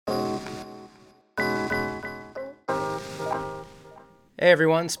Hey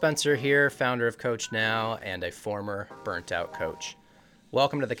everyone, Spencer here, founder of Coach Now and a former burnt out coach.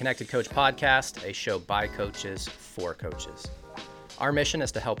 Welcome to the Connected Coach Podcast, a show by coaches for coaches. Our mission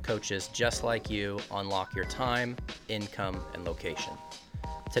is to help coaches just like you unlock your time, income, and location.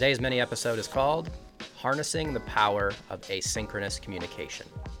 Today's mini episode is called Harnessing the Power of Asynchronous Communication.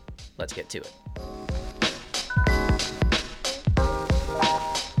 Let's get to it.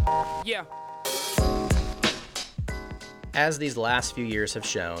 Yeah. As these last few years have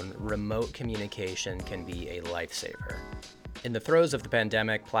shown, remote communication can be a lifesaver. In the throes of the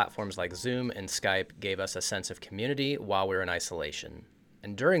pandemic, platforms like Zoom and Skype gave us a sense of community while we were in isolation.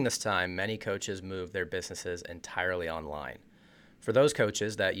 And during this time, many coaches moved their businesses entirely online. For those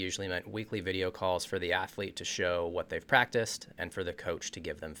coaches, that usually meant weekly video calls for the athlete to show what they've practiced and for the coach to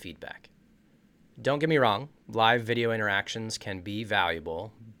give them feedback. Don't get me wrong, live video interactions can be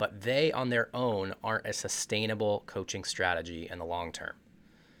valuable, but they on their own aren't a sustainable coaching strategy in the long term.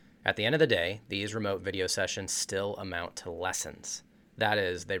 At the end of the day, these remote video sessions still amount to lessons. That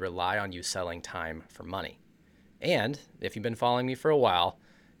is, they rely on you selling time for money. And if you've been following me for a while,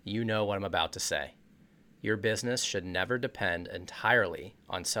 you know what I'm about to say. Your business should never depend entirely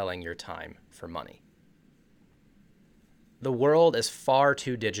on selling your time for money. The world is far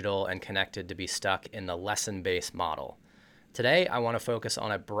too digital and connected to be stuck in the lesson-based model. Today, I want to focus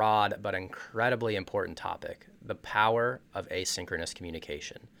on a broad but incredibly important topic, the power of asynchronous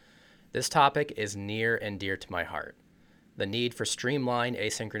communication. This topic is near and dear to my heart. The need for streamlined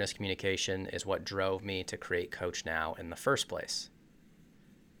asynchronous communication is what drove me to create Coach Now in the first place.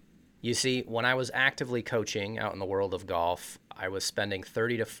 You see, when I was actively coaching out in the world of golf, I was spending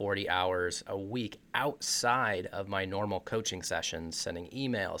 30 to 40 hours a week outside of my normal coaching sessions, sending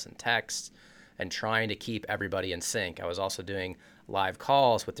emails and texts and trying to keep everybody in sync. I was also doing live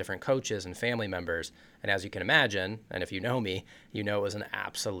calls with different coaches and family members. And as you can imagine, and if you know me, you know it was an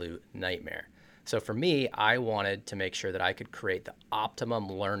absolute nightmare. So for me, I wanted to make sure that I could create the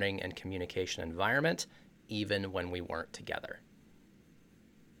optimum learning and communication environment, even when we weren't together.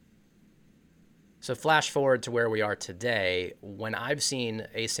 So flash forward to where we are today. When I've seen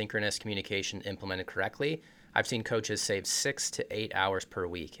asynchronous communication implemented correctly, I've seen coaches save 6 to 8 hours per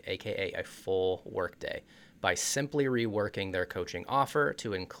week, aka a full workday, by simply reworking their coaching offer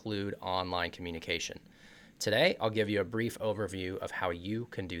to include online communication. Today, I'll give you a brief overview of how you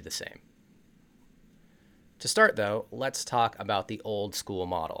can do the same. To start though, let's talk about the old school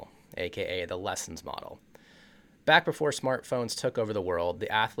model, aka the lessons model. Back before smartphones took over the world,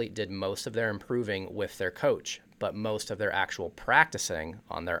 the athlete did most of their improving with their coach, but most of their actual practicing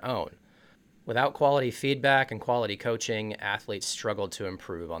on their own. Without quality feedback and quality coaching, athletes struggled to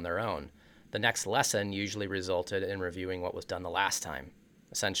improve on their own. The next lesson usually resulted in reviewing what was done the last time,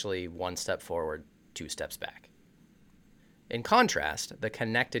 essentially one step forward, 2 steps back. In contrast, the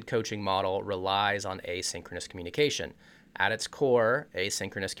connected coaching model relies on asynchronous communication. At its core,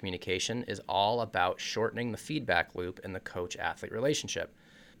 asynchronous communication is all about shortening the feedback loop in the coach-athlete relationship.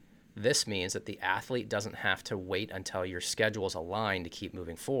 This means that the athlete doesn't have to wait until your schedules align to keep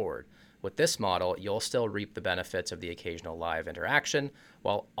moving forward. With this model, you'll still reap the benefits of the occasional live interaction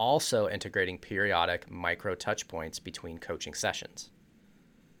while also integrating periodic micro touch points between coaching sessions.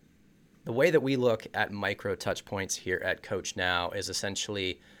 The way that we look at micro touch points here at Coach Now is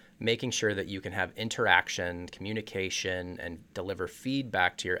essentially making sure that you can have interaction, communication, and deliver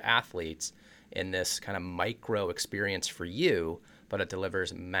feedback to your athletes in this kind of micro experience for you, but it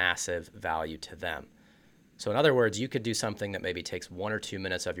delivers massive value to them. So in other words, you could do something that maybe takes 1 or 2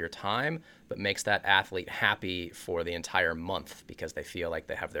 minutes of your time, but makes that athlete happy for the entire month because they feel like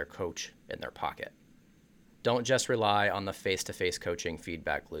they have their coach in their pocket. Don't just rely on the face-to-face coaching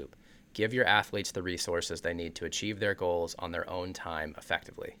feedback loop. Give your athletes the resources they need to achieve their goals on their own time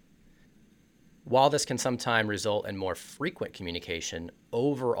effectively. While this can sometimes result in more frequent communication,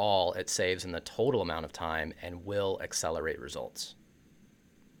 overall it saves in the total amount of time and will accelerate results.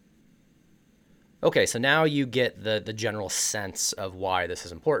 Okay, so now you get the general sense of why this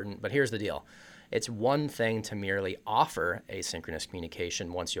is important, but here's the deal. It's one thing to merely offer asynchronous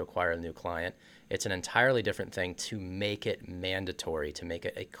communication once you acquire a new client. It's an entirely different thing to make it mandatory, to make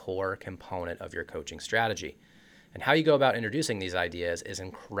it a core component of your coaching strategy. And how you go about introducing these ideas is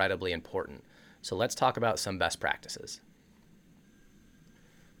incredibly important. So let's talk about some best practices.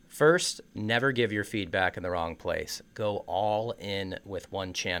 First, never give your feedback in the wrong place. Go all in with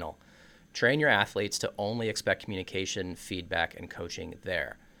one channel. Train your athletes to only expect communication, feedback, and coaching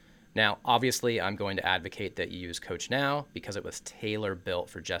there. Now, obviously, I'm going to advocate that you use Coach Now because it was tailor-built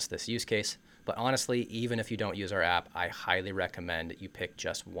for just this use case. But honestly, even if you don't use our app, I highly recommend you pick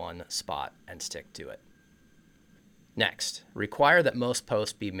just one spot and stick to it. Next, require that most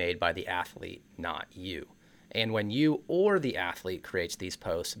posts be made by the athlete, not you. And when you or the athlete creates these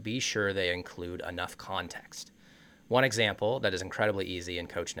posts, be sure they include enough context. One example that is incredibly easy in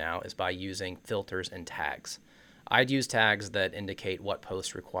Coach Now is by using filters and tags. I'd use tags that indicate what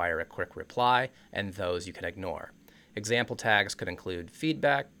posts require a quick reply and those you can ignore. Example tags could include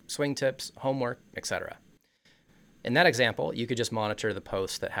feedback, swing tips, homework, etc. In that example, you could just monitor the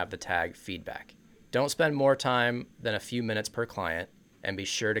posts that have the tag feedback. Don't spend more time than a few minutes per client, and be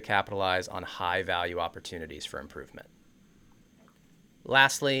sure to capitalize on high-value opportunities for improvement.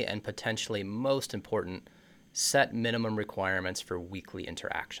 Lastly, and potentially most important, set minimum requirements for weekly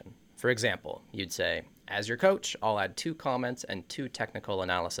interaction. For example, you'd say, as your coach, I'll add 2 comments and 2 technical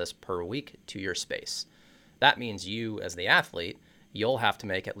analysis per week to your space. That means you, as the athlete, you'll have to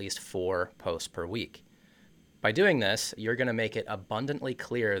make at least 4 posts per week. By doing this, you're going to make it abundantly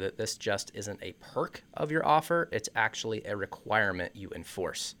clear that this just isn't a perk of your offer, it's actually a requirement you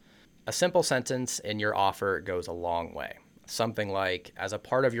enforce. A simple sentence in your offer goes a long way. Something like, as a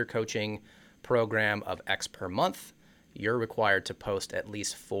part of your coaching program of X per month, you're required to post at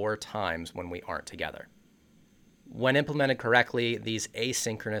least 4 times when we aren't together. When implemented correctly, these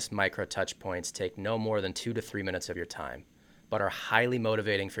asynchronous micro touch points take no more than 2 to 3 minutes of your time, but are highly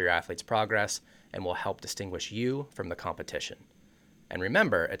motivating for your athlete's progress and will help distinguish you from the competition. And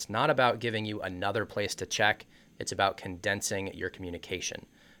remember, it's not about giving you another place to check, it's about condensing your communication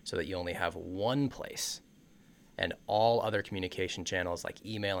so that you only have one place, and all other communication channels like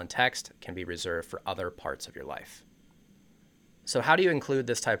email and text can be reserved for other parts of your life. So how do you include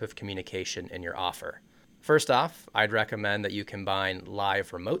this type of communication in your offer? First off, I'd recommend that you combine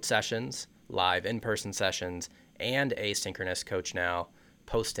live remote sessions, live in-person sessions, and asynchronous Coach Now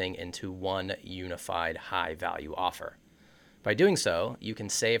posting into one unified high-value offer. By doing so, you can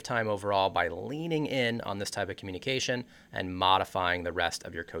save time overall by leaning in on this type of communication and modifying the rest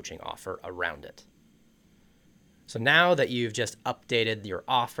of your coaching offer around it. So now that you've just updated your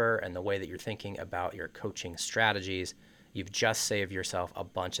offer and the way that you're thinking about your coaching strategies, you've just saved yourself a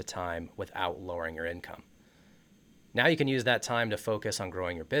bunch of time without lowering your income. Now you can use that time to focus on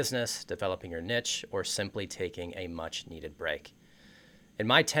growing your business, developing your niche, or simply taking a much-needed break. In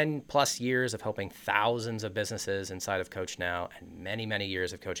my 10 plus years of helping thousands of businesses inside of Coach Now and many, many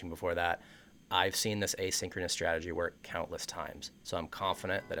years of coaching before that, I've seen this asynchronous strategy work countless times. So I'm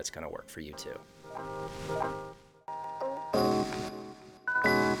confident that it's going to work for you too.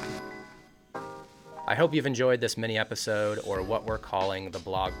 I hope you've enjoyed this mini episode, or what we're calling the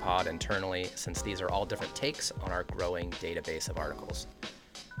blog pod internally, since these are all different takes on our growing database of articles.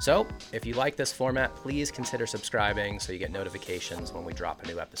 So if you like this format, please consider subscribing so you get notifications when we drop a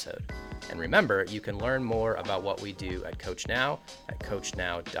new episode. And remember, you can learn more about what we do at Coach Now at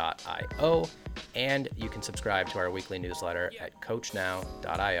coachnow.io, and you can subscribe to our weekly newsletter at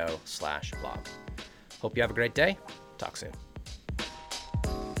coachnow.io/blog. Hope you have a great day. Talk soon.